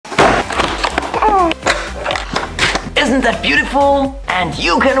Isn't that beautiful? And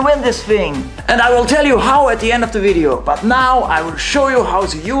you can win this thing! And I will tell you how at the end of the video, but now I will show you how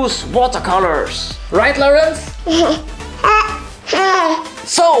to use watercolors. Right, Lawrence?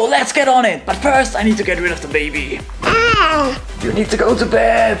 So let's get on it, but first I need to get rid of the baby. You need to go to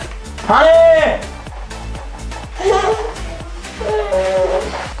bed. Honey!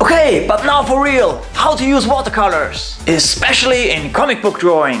 Okay, but now for real, how to use watercolors, especially in comic book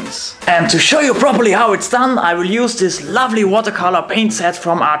drawings. And to show you properly how it's done, I will use this lovely watercolor paint set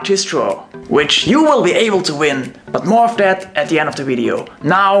from ARTISTRO, which you will be able to win, but more of that at the end of the video.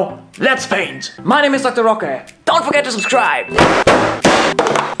 Now, let's paint! My name is Dr. Roque. Don't forget to subscribe!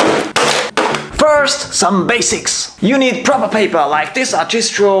 First, some basics. You need proper paper like this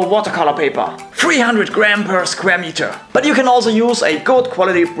ARTISTRO watercolor paper. 300 gram per square meter. But you can also use a good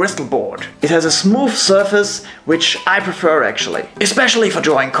quality Bristol board. It has a smooth surface, which I prefer actually. Especially for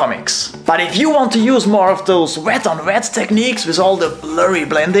drawing comics. But if you want to use more of those wet on wet techniques with all the blurry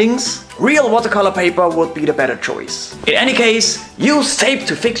blendings, real watercolor paper would be the better choice. In any case, use tape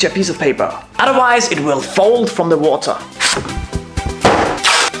to fix your piece of paper. Otherwise it will fold from the water.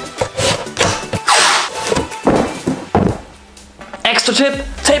 Extra tip,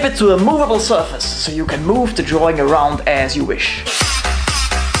 tape it to a movable surface, so you can move the drawing around as you wish.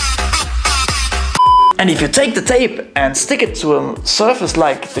 And if you take the tape and stick it to a surface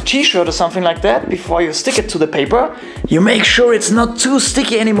like the t-shirt or something like that, before you stick it to the paper, you make sure it's not too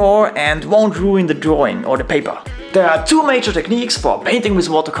sticky anymore and won't ruin the drawing or the paper. There are two major techniques for painting with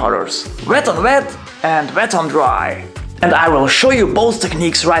watercolors: wet on wet and wet on dry. And I will show you both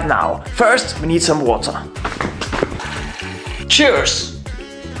techniques right now. First, we need some water. Cheers!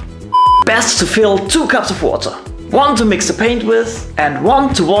 Best to fill 2 cups of water. 1 to mix the paint with and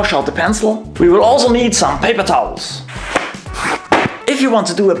 1 to wash out the pencil. We will also need some paper towels. If you want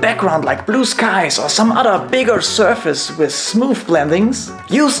to do a background like blue skies or some other bigger surface with smooth blendings,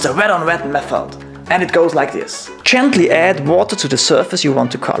 use the wet on wet method. And it goes like this. Gently add water to the surface you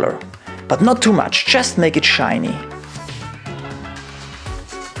want to color. But not too much, just make it shiny.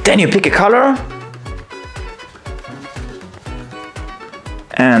 Then you pick a color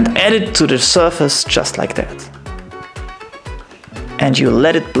and add it to the surface just like that. And you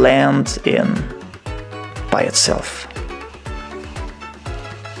let it blend in by itself.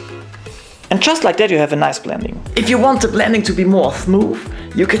 And just like that you have a nice blending. If you want the blending to be more smooth,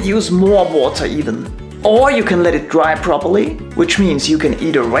 you can use more water even. Or you can let it dry properly, which means you can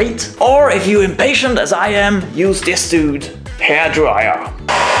either wait, or if you're impatient as I am, use this dude, hairdryer.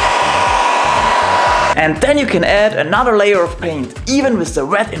 And then you can add another layer of paint, even with the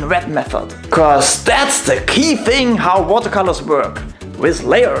wet in wet method. Cause that's the key thing how watercolors work, with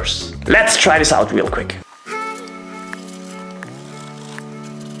layers. Let's try this out real quick.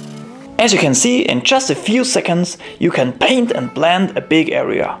 As you can see, in just a few seconds you can paint and blend a big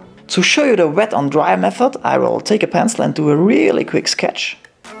area. To show you the wet on dry method, I will take a pencil and do a really quick sketch.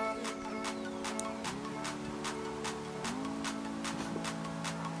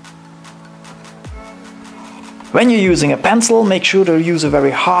 When you're using a pencil, make sure to use a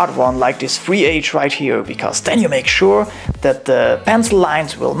very hard one like this 3H right here, because then you make sure that the pencil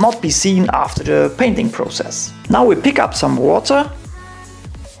lines will not be seen after the painting process. Now we pick up some water,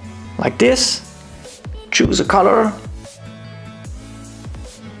 like this, choose a color,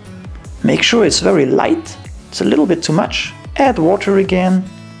 make sure it's very light, it's a little bit too much, add water again,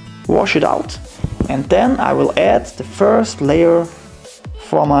 wash it out, and then I will add the first layer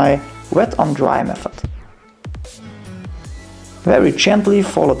for my wet on dry method. Very gently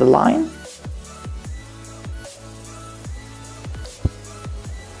follow the line.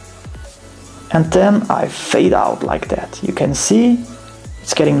 And then I fade out like that. You can see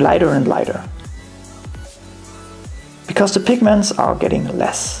it's getting lighter and lighter. Because the pigments are getting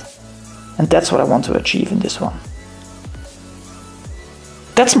less. And that's what I want to achieve in this one.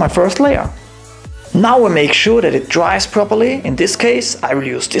 That's my first layer. Now we make sure that it dries properly. In this case, I will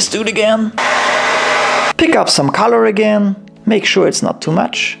use this dude again. Pick up some color again. Make sure it's not too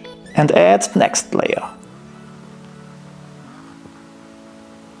much and add the next layer.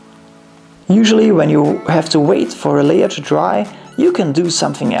 Usually when you have to wait for a layer to dry, you can do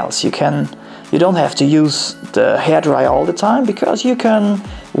something else. You don't have to use the hairdryer all the time, because you can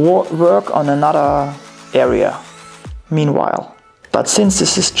work on another area meanwhile. But since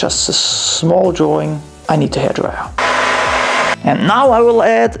this is just a small drawing, I need the hairdryer. And now I will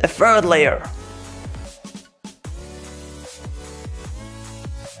add a third layer.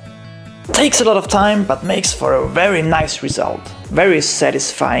 Takes a lot of time, but makes for a very nice result. Very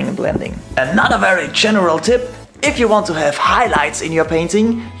satisfying blending. Another very general tip, If you want to have highlights in your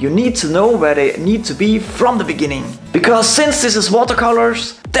painting, you need to know where they need to be from the beginning. Because since this is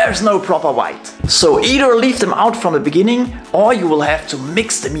watercolors, there's no proper white. So either leave them out from the beginning or you will have to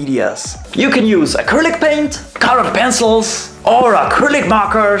mix the medias. You can use acrylic paint, colored pencils or acrylic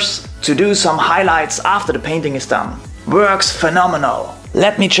markers to do some highlights after the painting is done. Works phenomenal.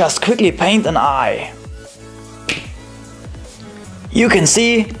 Let me just quickly paint an eye. You can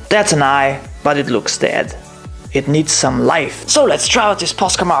see that's an eye, but it looks dead. It needs some life. So let's try out this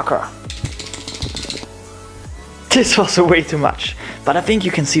Posca marker. This was way too much, but I think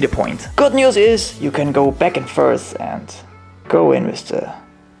you can see the point. Good news is you can go back and forth and go in with the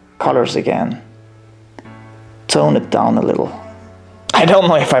colors again. Tone it down a little. I don't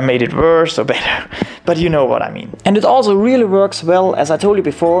know if I made it worse or better, but you know what I mean. And it also really works well, as I told you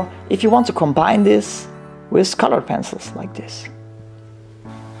before, if you want to combine this with colored pencils like this.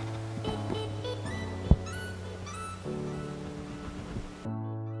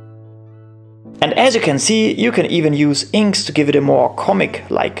 And as you can see, you can even use inks to give it a more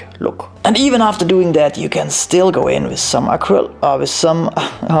comic-like look. And even after doing that, you can still go in with some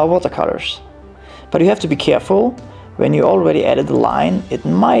watercolors. But you have to be careful. When you already added the line, it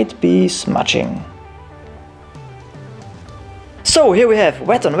might be smudging. So here we have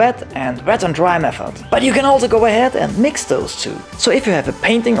wet on wet and wet on dry method. But you can also go ahead and mix those two. So if you have a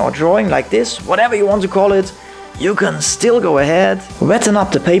painting or drawing like this, whatever you want to call it, you can still go ahead, wetten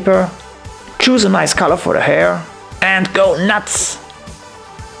up the paper, choose a nice color for the hair and go nuts!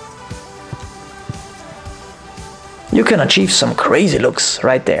 You can achieve some crazy looks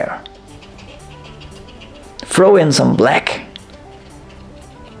right there. Throw in some black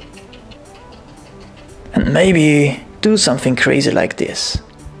and maybe do something crazy like this.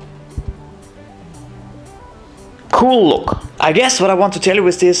 Cool look! I guess what I want to tell you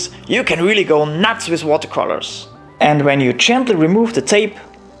with this, you can really go nuts with watercolors. And when you gently remove the tape,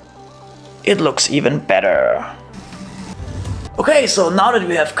 it looks even better. Okay, so now that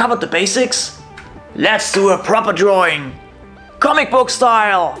we have covered the basics, let's do a proper drawing. Comic book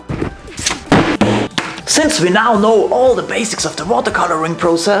style! Since we now know all the basics of the watercoloring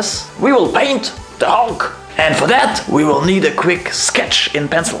process, we will paint the Hulk. And for that, we will need a quick sketch in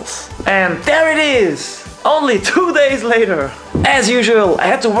pencils. And there it is! Only 2 days later. As usual, I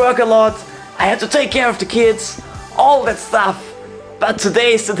had to work a lot, I had to take care of the kids, all that stuff. But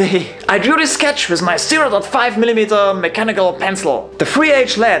today is the day. I drew this sketch with my 0.5mm mechanical pencil. The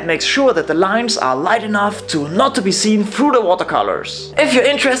 3H lead makes sure that the lines are light enough to not to be seen through the watercolors. If you're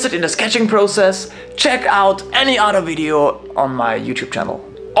interested in the sketching process, check out any other video on my YouTube channel.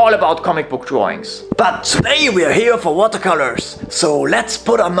 All about comic book drawings. But today we are here for watercolors, so let's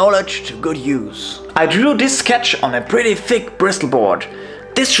put our knowledge to good use. I drew this sketch on a pretty thick Bristol board.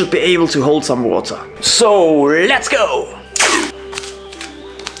 This should be able to hold some water. So let's go!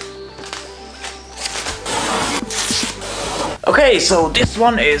 Okay, so this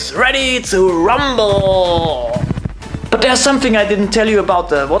one is ready to rumble! But there's something I didn't tell you about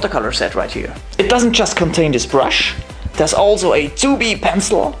the watercolor set right here. It doesn't just contain this brush. There's also a 2B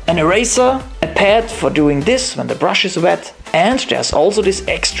pencil, an eraser, a pad for doing this when the brush is wet, and there's also this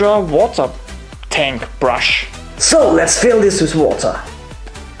extra water tank brush. So let's fill this with water.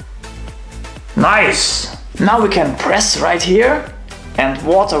 Nice! Now we can press right here and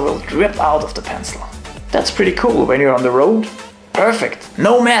water will drip out of the pencil. That's pretty cool when you're on the road. Perfect,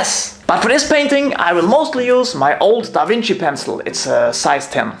 no mess. But for this painting I will mostly use my old Da Vinci pencil. It's a size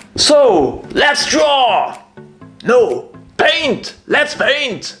 10. So let's draw! No, paint! Let's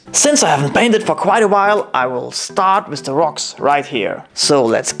paint! Since I haven't painted for quite a while, I will start with the rocks right here. So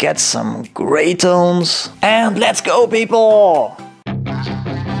let's get some gray tones and let's go, people!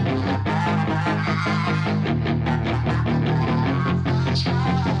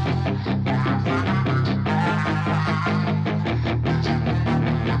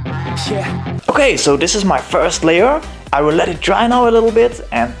 Okay, so this is my first layer. I will let it dry now a little bit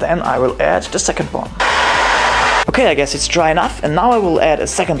and then I will add the second one. Okay, I guess it's dry enough and now I will add a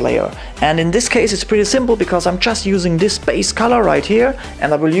second layer. And in this case it's pretty simple because I'm just using this base color right here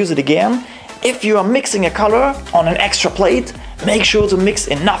and I will use it again. If you are mixing a color on an extra plate, make sure to mix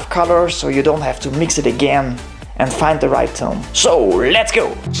enough color so you don't have to mix it again and find the right tone. So let's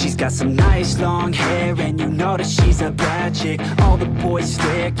go! She's got some nice long hair and you know that she's a bad chick. All the boys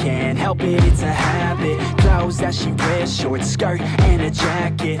stare, can't help it, it's a habit. Clothes that she wears, short skirt and a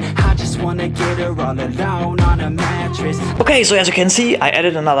jacket. I just wanna get her all alone on a mattress. Okay, so as you can see, I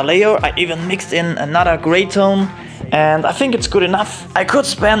added another layer. I even mixed in another gray tone. and I think it's good enough. I could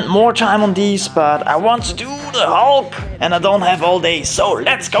spend more time on these, but I want to do the Hulk and I don't have all day, so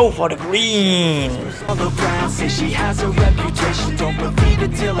let's go for the green. All around say she has a reputation, don't believe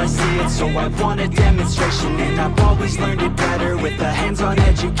it till I see it, so I want a demonstration. And I've always learned it better with a hands-on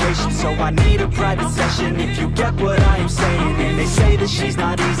education, so I need a private session if you get what I am saying. And they say that she's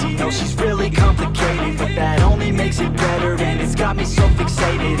not easy, no, she's really complicated, but that only makes it better, and it's got me so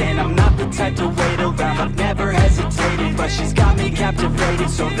fixated. And I'm not the type to wait around, I've never hesitated, but she's got me captivated,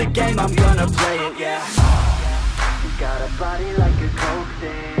 so the game, I'm gonna play it, yeah. Got a body like a coke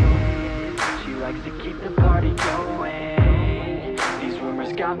thing, she likes to keep the party going. These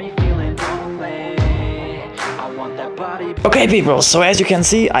rumors got me feeling lonely, I want that body. Okay people, so as you can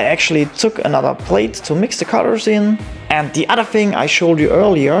see, I actually took another plate to mix the colors in. And the other thing I showed you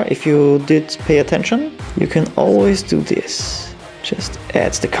earlier, if you did pay attention, you can always do this. Just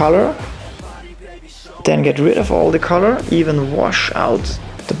add the color, then get rid of all the color, even wash out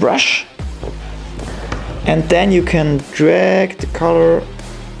the brush. And then you can drag the color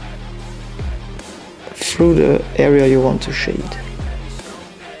through the area you want to shade.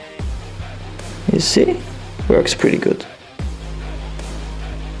 You see? Works pretty good.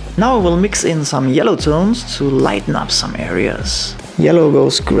 Now I will mix in some yellow tones to lighten up some areas. Yellow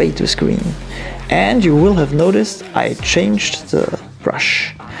goes great with green. And you will have noticed I changed the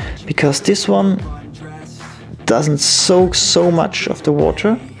brush, because this one doesn't soak so much of the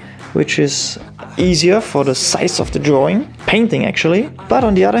water, which is easier for the size of the drawing, painting actually. But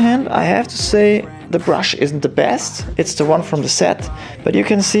on the other hand, I have to say the brush isn't the best. It's the one from the set, but you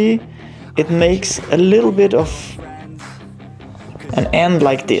can see it makes a little bit of an end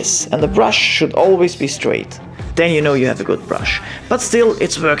like this, and the brush should always be straight. Then you know you have a good brush, but still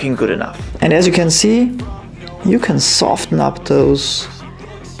it's working good enough. And as you can see, you can soften up those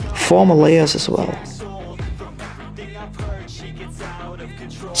former layers as well.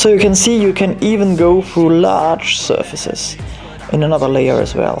 So you can see you can even go through large surfaces in another layer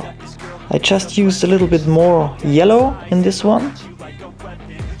as well. I just used a little bit more yellow in this one,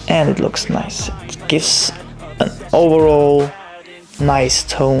 and it looks nice. It gives an overall nice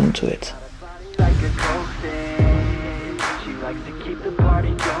tone to it.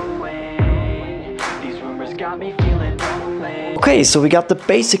 Okay, so we got the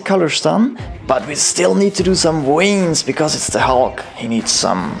basic colors done, but we still need to do some veins because it's the Hulk. He needs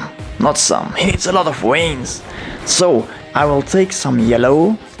he needs a lot of veins. So I will take some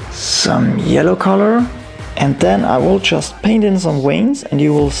yellow color, and then I will just paint in some veins, and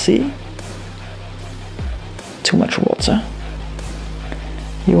you will see too much water.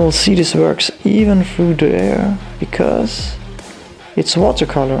 You will see this works even through the air, because it's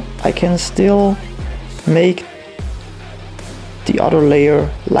watercolor. I can still make the other layer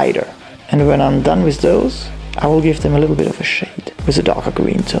lighter, and when I'm done with those, I will give them a little bit of a shade with a darker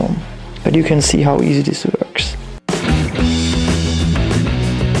green tone. But you can see how easy this works.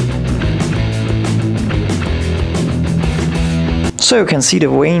 So you can see the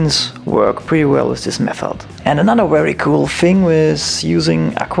veins work pretty well with this method. And another very cool thing with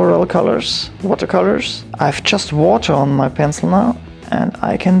using aquarelle colors, watercolors, I've just water on my pencil now, and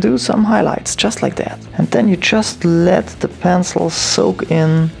I can do some highlights just like that. And then you just let the pencil soak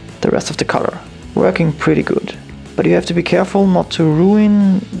in the rest of the color. Working pretty good. But you have to be careful not to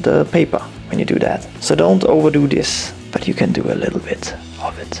ruin the paper when you do that. So don't overdo this, but you can do a little bit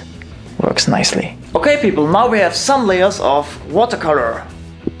of it. Works nicely. Okay people, now we have some layers of watercolor.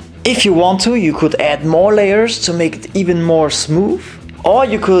 If you want to, you could add more layers to make it even more smooth. Or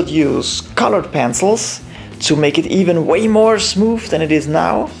you could use colored pencils to make it even way more smooth than it is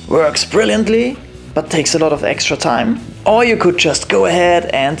now. Works brilliantly, but takes a lot of extra time. Or you could just go ahead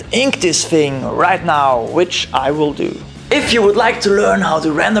and ink this thing right now, which I will do. If you would like to learn how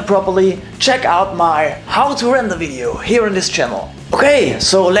to render properly, check out my how to render video here on this channel. Okay,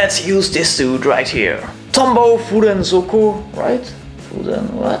 so let's use this dude right here. Tombo Fudensoku, right?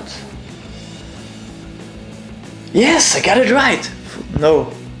 Fuden what? Yes, I got it right.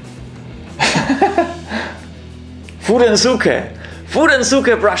 No.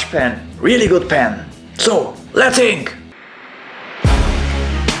 Fudensuke brush pen. Really good pen. So, let's ink!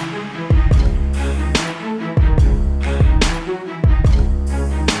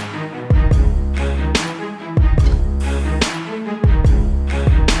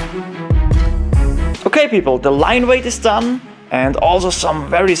 Okay people, the line weight is done, and also some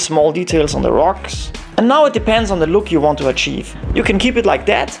very small details on the rocks. And now it depends on the look you want to achieve. You can keep it like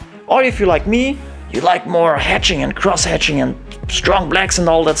that, or if you like me, you like more hatching and cross hatching and strong blacks and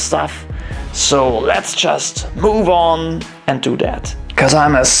all that stuff. So let's just move on and do that. Cause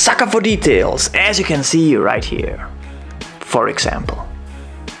I'm a sucker for details, as you can see right here, for example.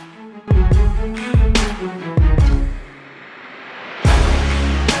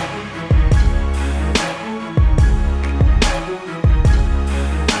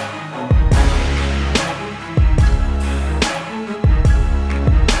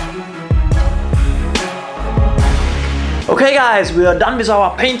 Okay guys, we are done with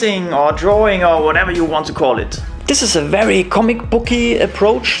our painting or drawing or whatever you want to call it. This is a very comic booky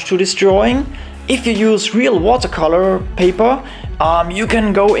approach to this drawing. If you use real watercolor paper, you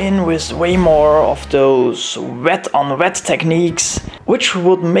can go in with way more of those wet on wet techniques, which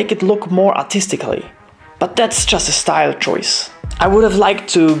would make it look more artistically. But that's just a style choice. I would have liked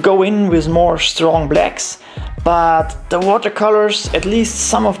to go in with more strong blacks, but the watercolors, at least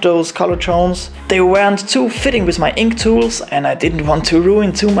some of those color tones, they weren't too fitting with my ink tools and I didn't want to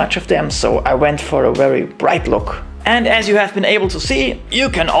ruin too much of them, so I went for a very bright look. And as you have been able to see, you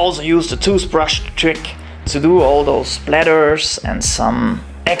can also use the toothbrush trick to do all those splatters and some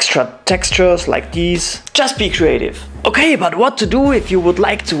extra textures like these. Just be creative. Okay, but what to do if you would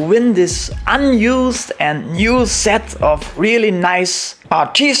like to win this unused and new set of really nice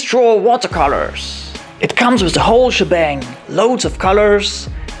ARTISTRO watercolors? It comes with the whole shebang, loads of colors,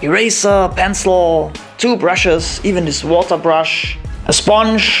 eraser, pencil, 2 brushes, even this water brush, a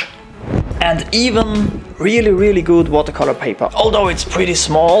sponge, and even really good watercolor paper. Although it's pretty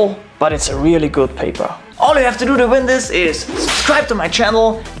small, but it's a really good paper. All you have to do to win this is subscribe to my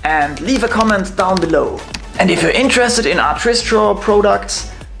channel and leave a comment down below. And if you're interested in ARTISTRO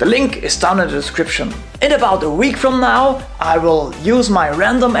products, the link is down in the description. In about a week from now, I will use my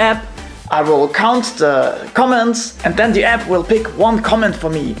random app. I will count the comments and then the app will pick 1 comment for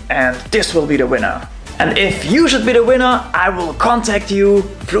me and this will be the winner. And if you should be the winner, I will contact you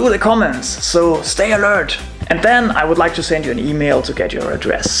through the comments, so stay alert. And then I would like to send you an email to get your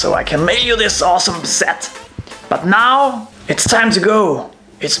address so I can mail you this awesome set. But now it's time to go.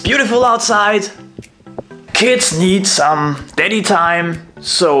 It's beautiful outside. Kids need some daddy time,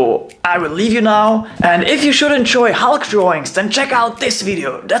 so I will leave you now. And if you should enjoy Hulk drawings, then check out this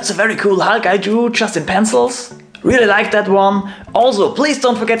video. That's a very cool Hulk I drew just in pencils. Really like that one. Also, please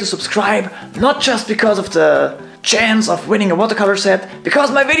don't forget to subscribe, not just because of the chance of winning a watercolor set,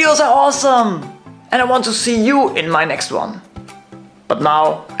 because my videos are awesome. And I want to see you in my next one. But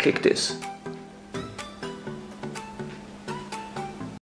now, click this.